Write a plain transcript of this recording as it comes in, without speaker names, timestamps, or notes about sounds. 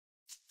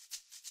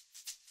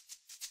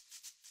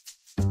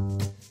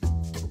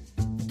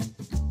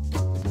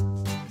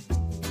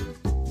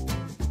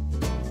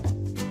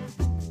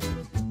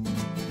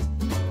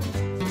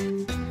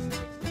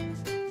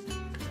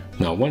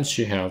Now, once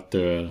you have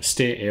the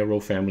stair arrow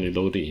family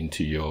loaded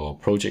into your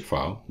project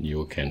file,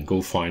 you can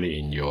go find it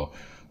in your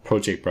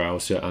project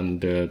browser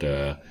under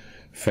the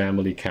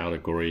family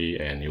category,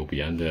 and it'll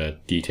be under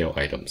detail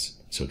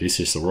items. So this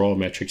is the raw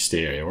metric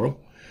stair arrow,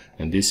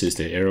 and this is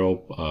the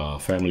arrow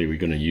family we're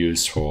going to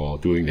use for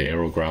doing the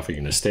arrow graphic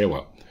in the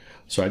stairwell.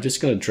 So I'm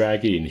just going to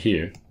drag it in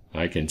here.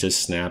 I can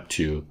just snap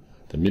to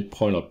the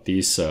midpoint of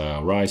this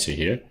riser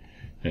here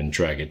and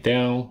drag it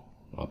down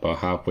about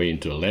halfway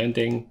into the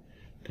landing,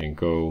 then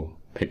go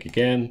pick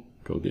again,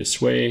 go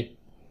this way,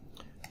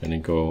 and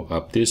then go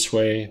up this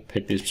way,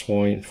 pick this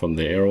point from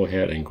the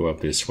arrowhead and go up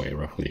this way,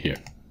 roughly here.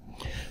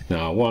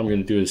 Now what I'm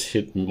going to do is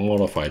hit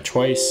modify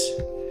twice,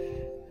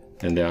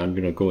 and then I'm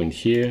going to go in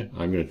here.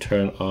 I'm going to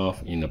turn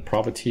off in the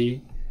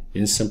property,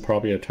 instant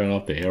property, I turn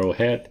off the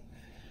arrowhead,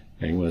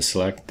 and I'm going to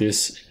select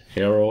this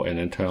arrow and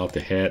then turn off the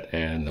head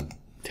and the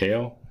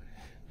tail.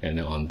 And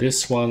then on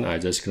this one, I'm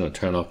just going to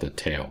turn off the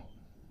tail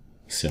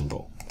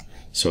symbol.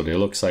 So it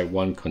looks like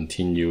one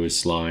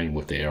continuous line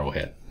with the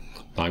arrowhead.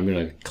 Now I'm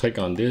going to click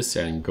on this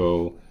and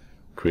go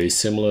create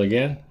similar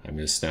again. I'm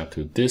going to snap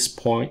to this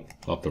point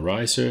of the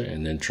riser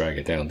and then drag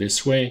it down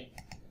this way.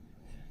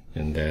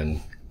 And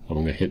then I'm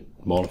going to hit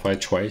modify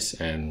twice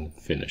and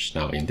finish.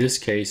 Now in this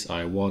case,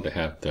 I want to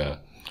have the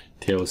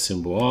tail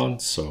symbol on,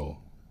 so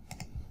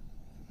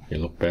it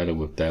look better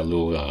with that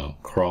little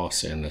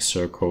cross and the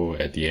circle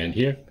at the end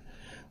here.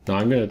 Now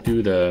I'm going to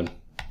do the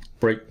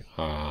break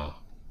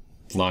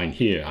line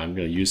here. I'm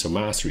going to use a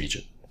mask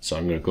region. So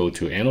I'm going to go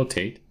to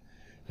annotate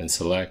and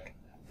select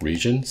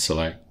region,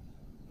 select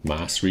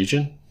mask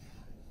region.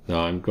 Now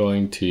I'm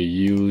going to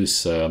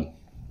use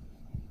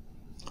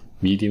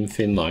medium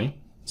thin line.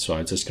 So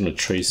I'm just going to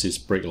trace this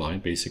break line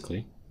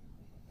basically.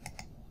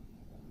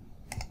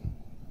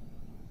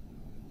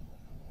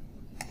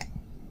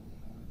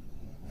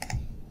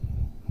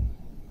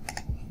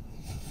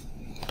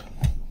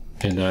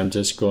 And I'm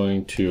just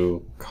going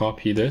to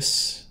copy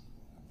this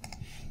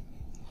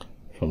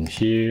from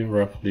here,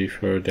 roughly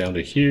further down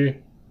to here.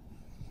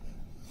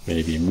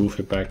 Maybe move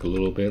it back a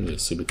little bit,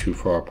 it's a bit too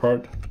far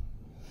apart.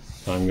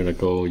 I'm going to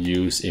go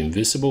use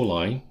invisible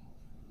line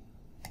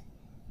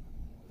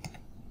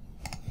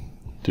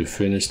to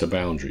finish the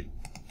boundary.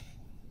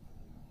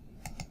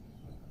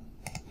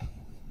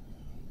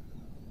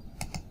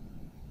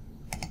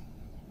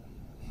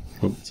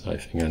 Oops, I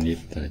think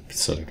I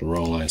select the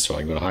wrong line, so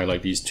I'm going to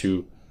highlight these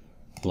two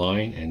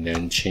line and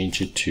then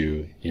change it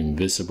to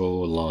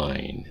invisible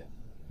line.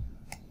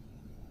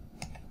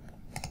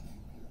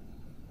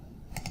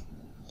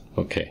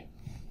 Okay,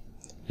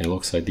 it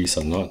looks like these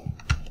are not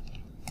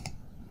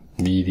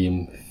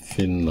medium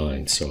thin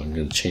line, so I'm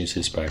going to change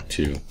this back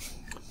to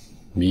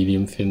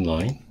medium thin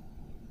line.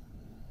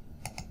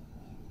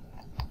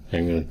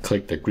 I'm going to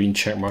click the green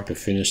check mark to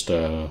finish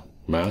the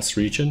mask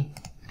region.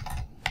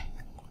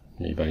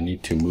 Maybe I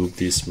need to move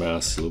this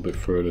mask a little bit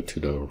further to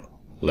the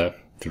left,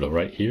 to the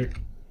right here.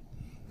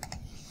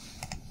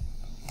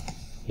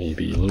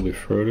 Maybe a little bit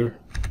further.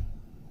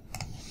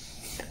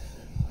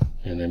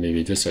 And then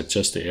maybe just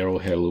adjust the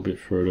arrowhead a little bit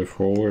further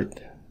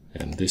forward.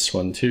 And this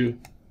one too.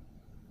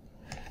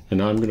 And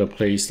now I'm going to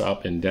place the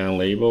up and down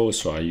label.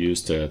 So I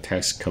use the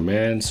text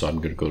command. So I'm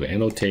going to go to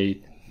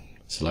annotate,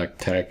 select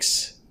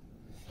text,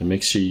 and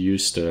make sure you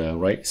use the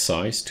right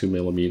size,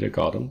 2mm,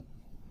 got them.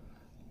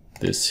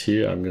 This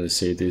here, I'm going to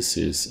say this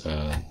is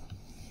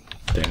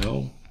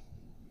down.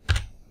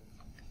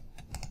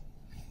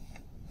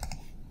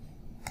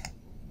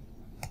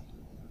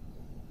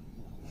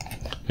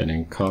 And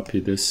then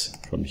copy this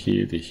from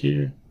here to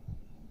here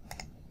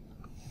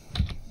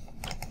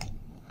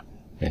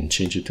and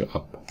change it to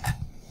up.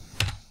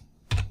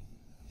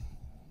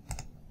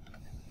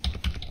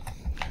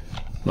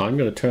 Now I'm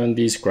going to turn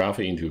these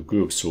graphics into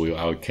groups so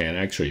I can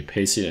actually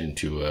paste it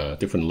into a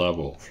different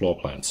level floor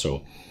plan.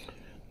 So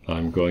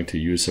I'm going to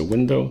use a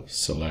window,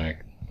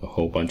 select a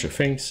whole bunch of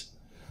things,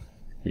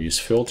 use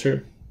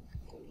filter.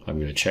 I'm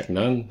going to check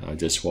none. I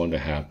just want to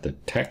have the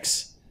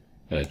text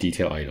and the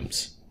detail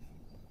items.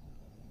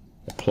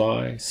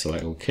 Apply,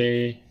 select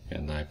OK,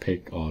 and I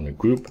pick on a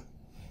group.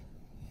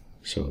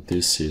 So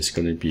this is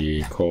going to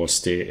be called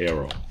stair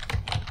arrow.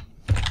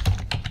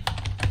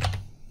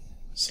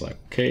 Select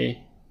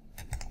OK.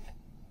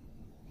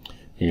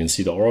 You can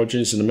see the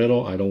origins in the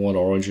middle. I don't want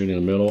origin in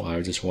the middle.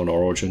 I just want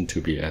origin to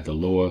be at the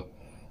lower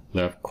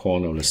left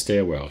corner of the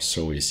stairwell,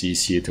 so it's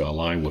easier to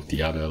align with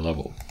the other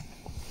level.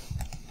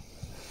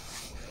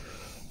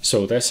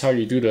 So that's how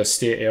you do the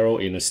stair arrow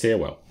in a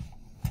stairwell.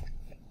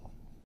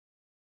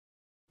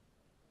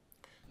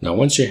 Now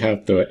once you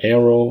have the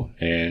arrow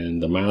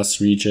and the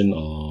mask region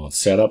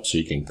set up, so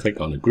you can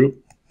click on the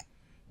group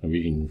and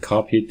we can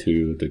copy it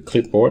to the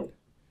clipboard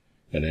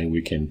and then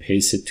we can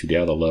paste it to the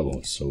other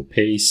level. So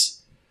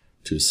paste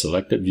to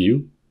selected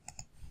view.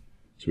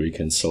 So we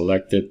can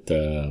select it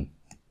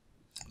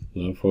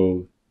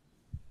level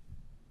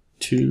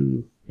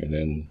 2 and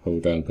then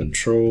hold down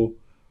Control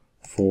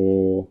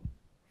 4,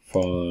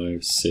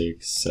 5,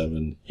 6,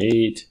 7,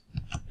 8.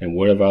 And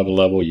whatever other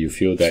level you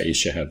feel that it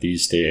should have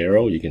these stair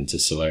arrow, you can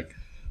just select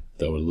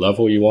the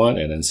level you want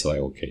and then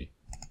select OK.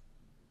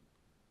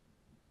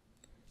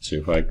 So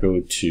if I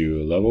go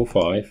to level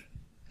 5,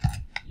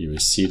 you will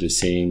see the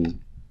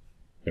same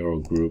arrow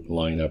group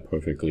line up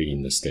perfectly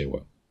in the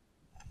stairwell.